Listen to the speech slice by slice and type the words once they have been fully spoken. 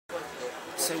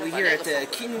So we're here at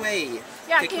Kinwei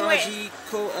Technology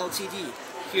Co. Ltd.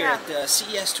 Here at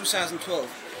CES 2012.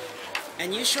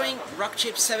 And you're showing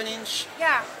Rockchip 7-inch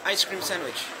ice cream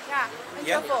sandwich.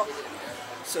 Yeah.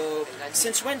 So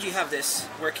since when do you have this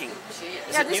working? Is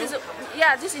Yeah, it this new?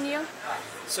 this is new.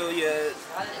 So is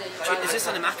this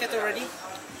on the market already?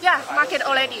 Yeah, market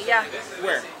already. Yeah.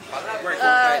 Where? Where can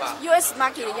you buy it? US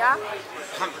market. Yeah.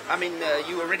 I mean,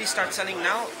 you already start selling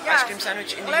now Yeah. ice cream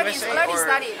sandwich in the Already- USA already or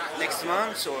started. next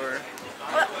month or?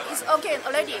 It's okay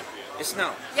already. It's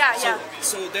now. Yeah.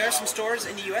 So there are some stores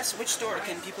in the US. Which store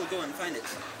can people go and find it?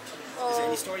 Is there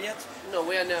any store yet? No,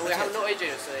 we have no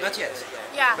agents. Not yet.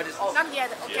 Yeah. But it's, not yet.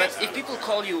 Okay. But if people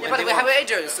call you, but we have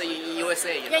agents in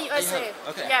USA. You know? Yeah, USA.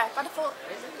 Okay. Yeah, but for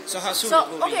So how soon so it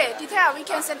will okay, detail we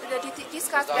can send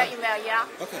discuss by email. Yeah.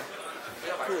 be? Okay.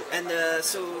 Cool. And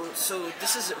so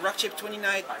this is Rockchip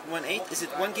 2918. Is it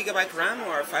 1 gigabyte RAM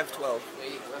or 512?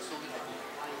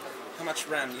 How much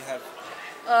RAM do you have?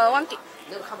 1 gig.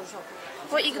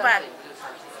 4 gigabyte.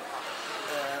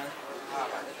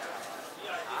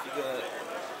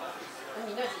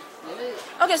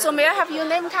 Okay, so may I have your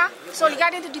name, Ka? So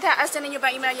regarding the detail, I send you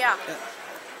by email. Yeah.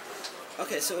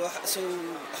 Okay. So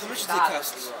how much does it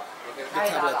cost? The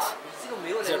tablet.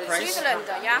 Is there a price? Switzerland.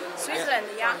 Yeah. Switzerland.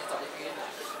 Yeah.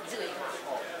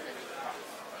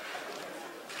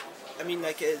 I mean,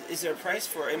 like, is there a price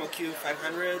for MOQ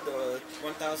 500 or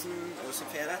 1000 or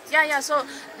something like that? Yeah. So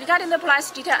regarding the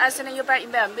price detail, I send you by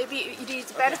email. Maybe it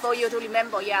is better for you to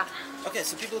remember. Yeah. Okay,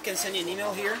 so people can send you an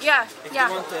email here? Yeah. If Yeah.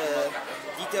 they want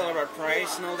detail about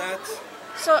price and all that?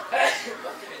 So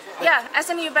yeah, I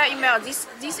send you by email. This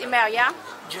email. Yeah.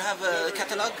 Do you have a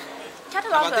catalog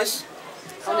Catalog. about this?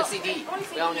 On the CD.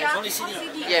 Only CD?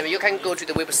 Yeah, but you can go to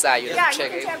the website. You Yeah, you check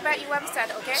can it. check by your website.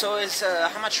 Okay. So is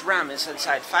how much RAM is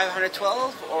inside?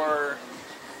 512 or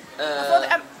For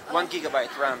the, 1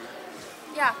 gigabyte RAM?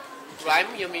 yeah. RAM,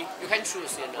 you mean? You can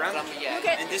choose. You know, RAM? from, yeah.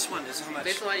 Okay. And this one is how much?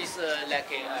 This one is like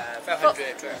 512.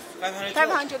 512.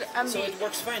 500 MB. So it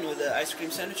works fine with the ice cream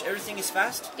sandwich. Everything is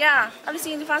fast? Yeah,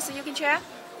 everything is fast. You can check.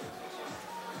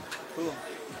 Cool.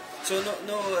 So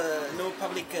no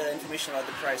public information about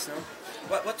the price, no?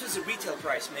 What was the retail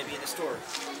price maybe in the store?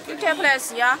 Retail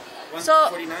price, yeah. So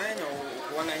 149 or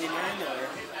 199 or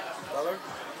dollar?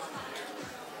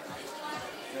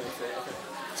 No, okay.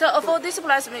 so for this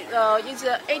price, is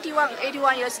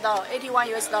 81 US dollar, 81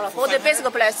 US dollar for the basic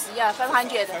price. Yeah,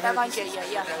 500.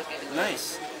 Yeah.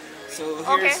 Nice. So here's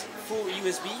Okay. full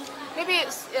USB. Maybe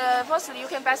firstly you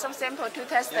can buy some sample to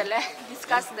test and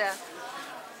discuss the.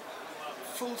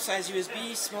 Full size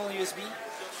USB, small USB.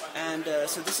 And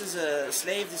so this is a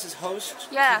slave, this is host.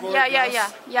 keyboard,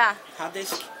 mouse, Yeah. hard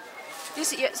disk.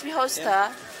 This is USB host, the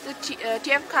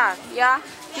TF card. Yeah.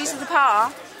 This is the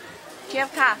power.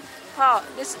 TF card. Power.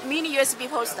 This mini USB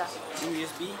host. Mini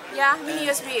USB. Yeah, mini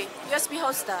USB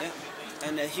host. Yeah.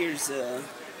 And here's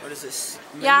what is this?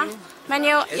 Menu? Yeah,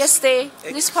 manual. Yesterday,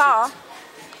 this power.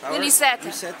 Power, The reset.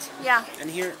 Yeah. And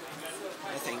here,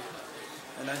 nothing.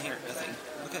 And then here, nothing.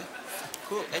 Okay.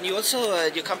 Cool. And you also,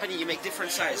 your company, you make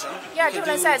different size, huh? Yeah, You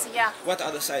can different do- size. Yeah. What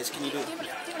other size can you do?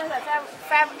 Different size.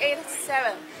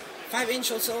 587.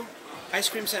 5-inch also, ice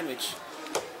cream sandwich.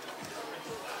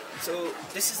 So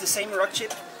this is the same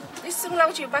Rockchip, This is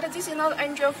similar to, but this is not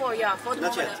Android 4. Yeah, for the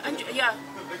Not moment. yet.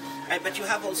 Yeah. but you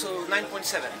have also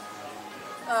 9.7.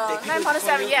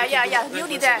 9.7. Yeah. New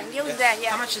design.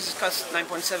 Yeah. How much does it cost?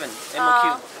 9.7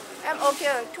 MOQ. MOQ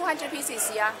 200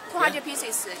 pieces. Yeah. 200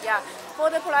 pieces. Yeah. For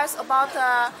the price about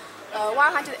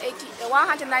 180,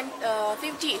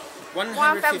 150.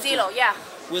 150. Yeah.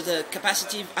 With a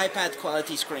capacitive iPad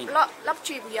quality screen. Lap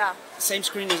chip. Yeah. Same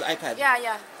screen as iPad.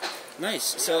 Yeah. Nice.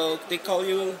 So they call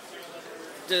you.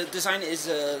 The design is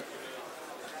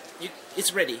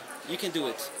it's ready. You can do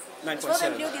it. For the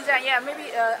 9.7. new design. Yeah.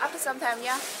 Maybe after some time.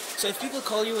 Yeah. So if people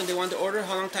call you and they want to order,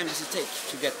 how long time does it take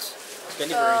to get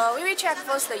delivery? We will check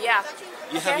first. Yeah.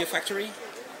 You have Okay. your factory?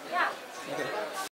 Yeah. Okay.